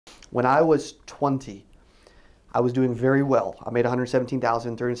When I was 20, I was doing very well. I made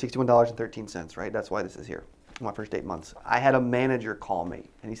 $117,361.13, right? That's why this is here, my first 8 months. I had a manager call me,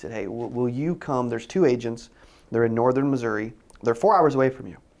 and he said, hey, will you come? There's 2 agents. They're in northern Missouri. They're 4 hours away from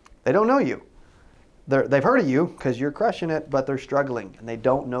you. They don't know you. They've heard of you because you're crushing it, but they're struggling, and they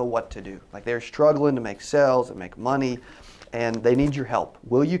don't know what to do. Like, they're struggling to make sales and make money, and they need your help.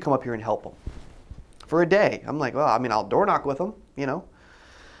 Will you come up here and help them? For a day. I'm like, well, I mean, I'll door knock with them, you know.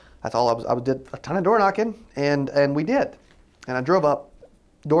 That's all I did a ton of door knocking, and we did. And I drove up,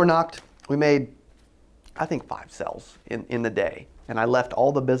 door knocked. We made, I think, 5 sales in the day. And I left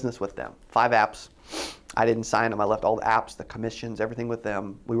all the business with them. 5 apps. I didn't sign them. I left all the apps, the commissions, everything with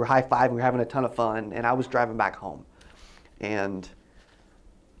them. We were high-fiving. We were having a ton of fun. And I was driving back home. And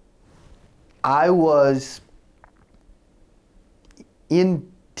I was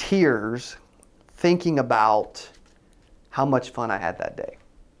in tears thinking about how much fun I had that day.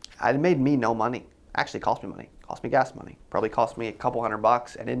 It made me no money. Actually, cost me money. Cost me gas money. Probably cost me a couple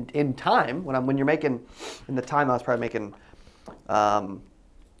 $100. And in time, when you're making, in the time I was probably making,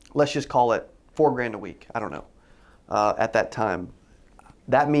 let's just call it $4 grand a week. I don't know. At that time,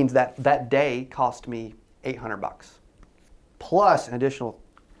 that means that day cost me $800 plus an additional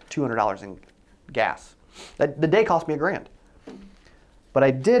 $200 in gas. The day cost me $1 grand. But I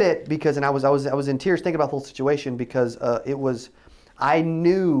did it because, and I was in tears thinking about the whole situation because I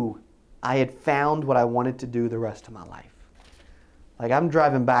knew I had found what I wanted to do the rest of my life. Like, I'm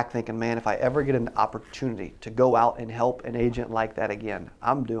driving back thinking, man, if I ever get an opportunity to go out and help an agent like that again,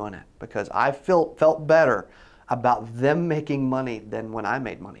 I'm doing it because I felt better about them making money than when I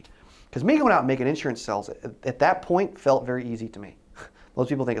made money. Because me going out and making insurance sales at that point felt very easy to me. Most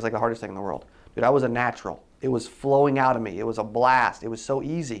people think it's like the hardest thing in the world. Dude, I was a natural. It was flowing out of me. It was a blast. It was so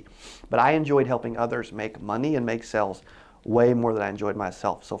easy. But I enjoyed helping others make money and make sales way more than I enjoyed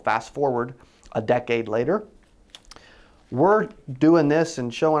myself. So fast forward a decade later, we're doing this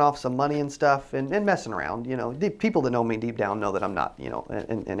and showing off some money and stuff and messing around. You know, people that know me deep down know that I'm not, you know,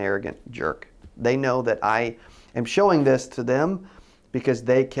 an arrogant jerk. They know that I am showing this to them because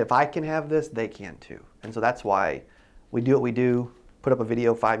if I can have this, they can too. And so that's why we do what we do. Put up a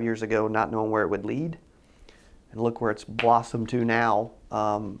video 5 years ago not knowing where it would lead. And look where it's blossomed to now.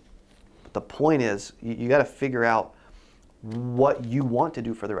 But the point is, you got to figure out what you want to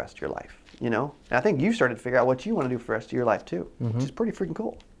do for the rest of your life, you know? And I think you started to figure out what you want to do for the rest of your life too, which is pretty freaking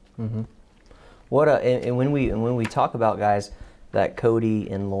cool. And when we talk about guys that Cody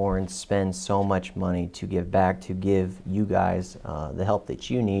and Lauren spend so much money to give back, to give you guys the help that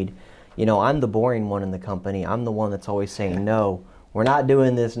you need, you know, I'm the boring one in the company. I'm the one that's always saying, no, we're not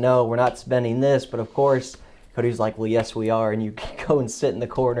doing this. No, we're not spending this. But of course, Cody's like, well, yes, we are. And you can go and sit in the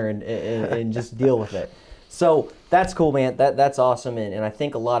corner and just deal with it. So that's cool, man. That's awesome. And I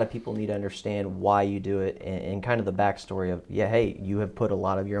think a lot of people need to understand why you do it and kind of the backstory of, yeah, hey, you have put a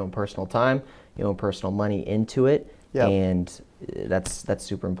lot of your own personal time, your own personal money into it. Yep. And that's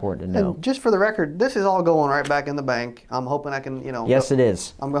super important to know. And just for the record, this is all going right back in the bank. I'm hoping I can, you know. Yes, it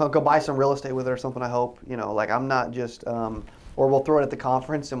is. I'm going to go buy some real estate with it or something, I hope. You know, like I'm not just, or we'll throw it at the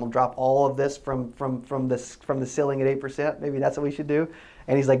conference and we'll drop all of this from the ceiling at 8%. Maybe that's what we should do.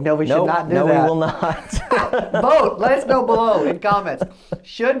 And he's like, no, we should not do that. No, we will not. Vote. Let us know below in comments.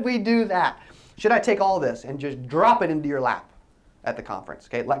 Should we do that? Should I take all this and just drop it into your lap at the conference?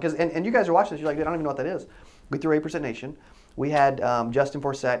 Okay, and you guys are watching this. You're like, I don't even know what that is. We threw 8% Nation. We had Justin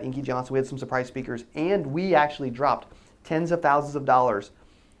Forsett, Inky Johnson. We had some surprise speakers, and we actually dropped tens of thousands of dollars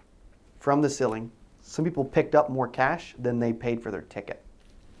from the ceiling. Some people picked up more cash than they paid for their ticket,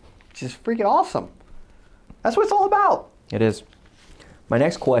 which is freaking awesome. That's what it's all about. It is. My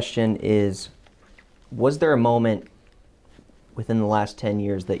next question is, was there a moment within the last 10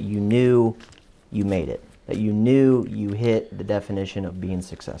 years that you knew you made it, that you knew you hit the definition of being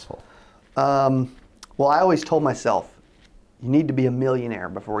successful? Well, I always told myself, you need to be a millionaire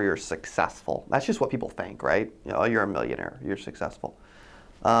before you're successful. That's just what people think, right? You know, you're a millionaire, you're successful.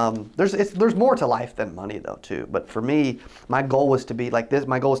 There's more to life than money, though, too. But for me, my goal was to be like this.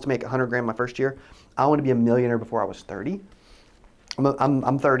 My goal was to make 100 grand my first year. I want to be a millionaire before I was 30.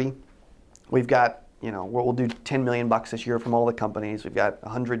 I'm 30. We've got, you know, we'll do 10 million bucks this year from all the companies. We've got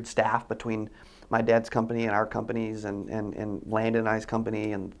 100 staff between my dad's company and our companies and Landon and I's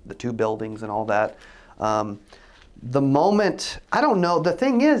company and the 2 buildings and all that. The moment, I don't know, the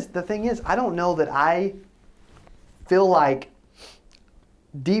thing is, I don't know that I feel like,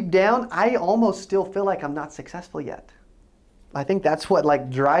 deep down, I almost still feel like I'm not successful yet. I think that's what like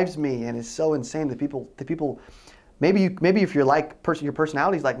drives me and is so insane that people, maybe if you're like, your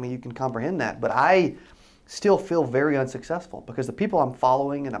personality's like me, you can comprehend that, but I still feel very unsuccessful because the people I'm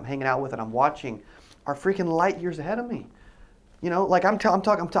following and I'm hanging out with and I'm watching are freaking light years ahead of me. You know, like I'm telling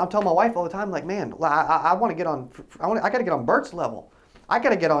my wife all the time, like, man, I want to get on, I got to get on Bert's level. I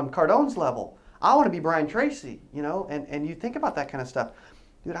got to get on Cardone's level. I want to be Brian Tracy, you know, and you think about that kind of stuff.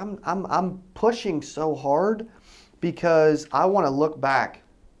 Dude, I'm pushing so hard because I want to look back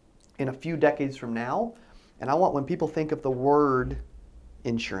in a few decades from now, and I want when people think of the word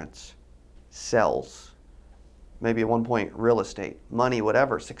insurance, sales, maybe at one point real estate, money,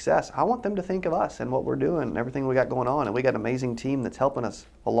 whatever, success, I want them to think of us and what we're doing and everything we got going on. And we got an amazing team that's helping us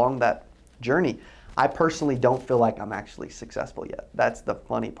along that journey. I personally don't feel like I'm actually successful yet. That's the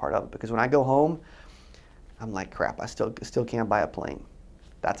funny part of it, because when I go home, I'm like, crap, I still can't buy a plane.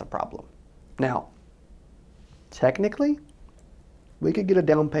 That's a problem. Now, technically, we could get a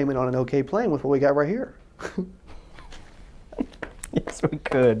down payment on an okay plane with what we got right here. Yes, we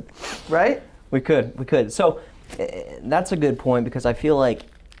could. Right? We could. So that's a good point, because I feel like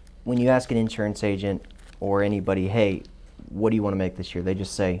when you ask an insurance agent or anybody, hey, what do you want to make this year? They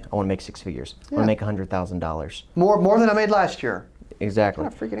just say, I want to make 6 figures. I want to make $100,000. More than I made last year. Exactly.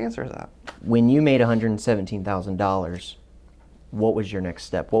 What kind of freaking answer is that? When you made $117,000, what was your next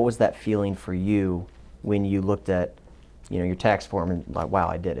step? What was that feeling for you when you looked at, you know, your tax form and like, wow,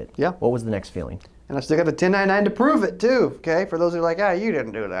 I did it? Yeah. What was the next feeling? And I still got the 1099 to prove it too, okay? For those who are like, ah, you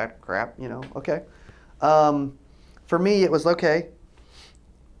didn't do that crap, you know, okay. For me, it was, okay,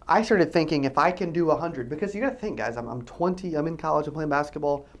 I started thinking if I can do 100, because you got to think, guys, I'm 20, I'm in college, I'm playing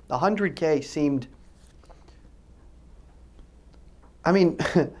basketball. 100K seemed, I mean,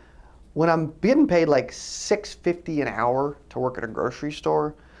 when I'm getting paid like $6.50 an hour to work at a grocery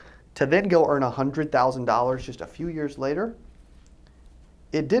store, to then go earn $100,000 just a few years later,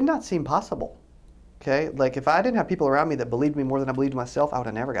 it did not seem possible. Okay, like if I didn't have people around me that believed me more than I believed myself, I would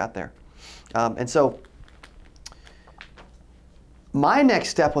have never got there. And so my next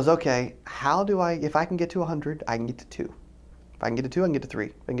step was, okay, how do I, if I can get to 100, I can get to 2. If I can get to 2, I can get to 3.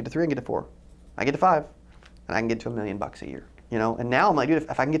 If I can get to 3, I can get to 4. I can get to 5, and I can get to $1 million a year. You know, and now I'm like, dude,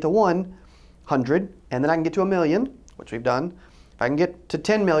 if I can get to 100, and then I can get to $1 million, which we've done. If I can get to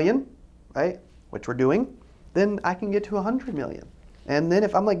 10 million, right, which we're doing, then I can get to 100 million. And then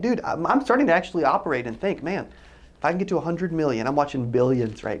if I'm like, dude, I'm starting to actually operate and think, man, if I can get to 100 million, I'm watching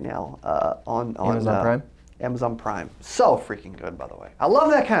Billions right now on Amazon Prime. Amazon Prime. So freaking good, by the way. I love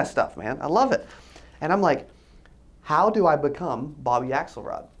that kind of stuff, man. I love it. And I'm like, how do I become Bobby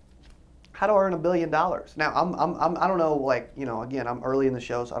Axelrod? How do I earn $1 billion? Now, I don't know, like, you know, again, I'm early in the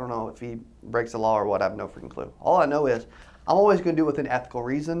show, so I don't know if he breaks the law or what. I have no freaking clue. All I know is I'm always going to do it with an ethical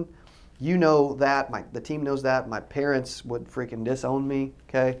reason. You know that. The team knows that. My parents would freaking disown me,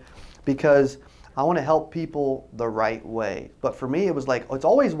 okay? Because I want to help people the right way. But for me, it was like, it's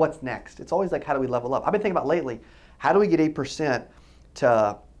always what's next. It's always like, how do we level up? I've been thinking about lately, how do we get 8% to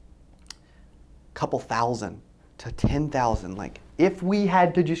a couple thousand, to 10,000? Like, if we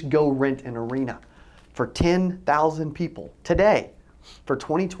had to just go rent an arena for 10,000 people today for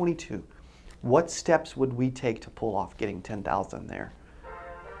 2022, what steps would we take to pull off getting 10,000 there?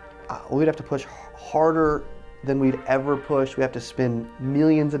 We'd have to push harder than we'd ever push. We have to spend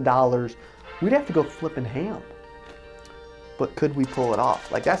millions of dollars. We'd have to go flipping ham. But could we pull it off?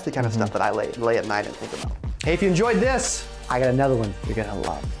 Like, that's the kind of stuff that I lay at night and think about. Hey, if you enjoyed this, I got another one you're gonna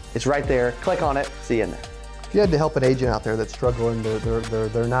love. It's right there. Click on it. See you in there. If you had to help an agent out there that's struggling,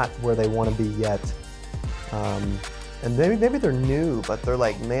 they're not where they want to be yet, and maybe they're new, but they're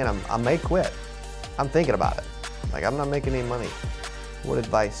like, man, I may quit. I'm thinking about it. Like, I'm not making any money. What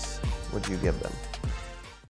advice would you give them?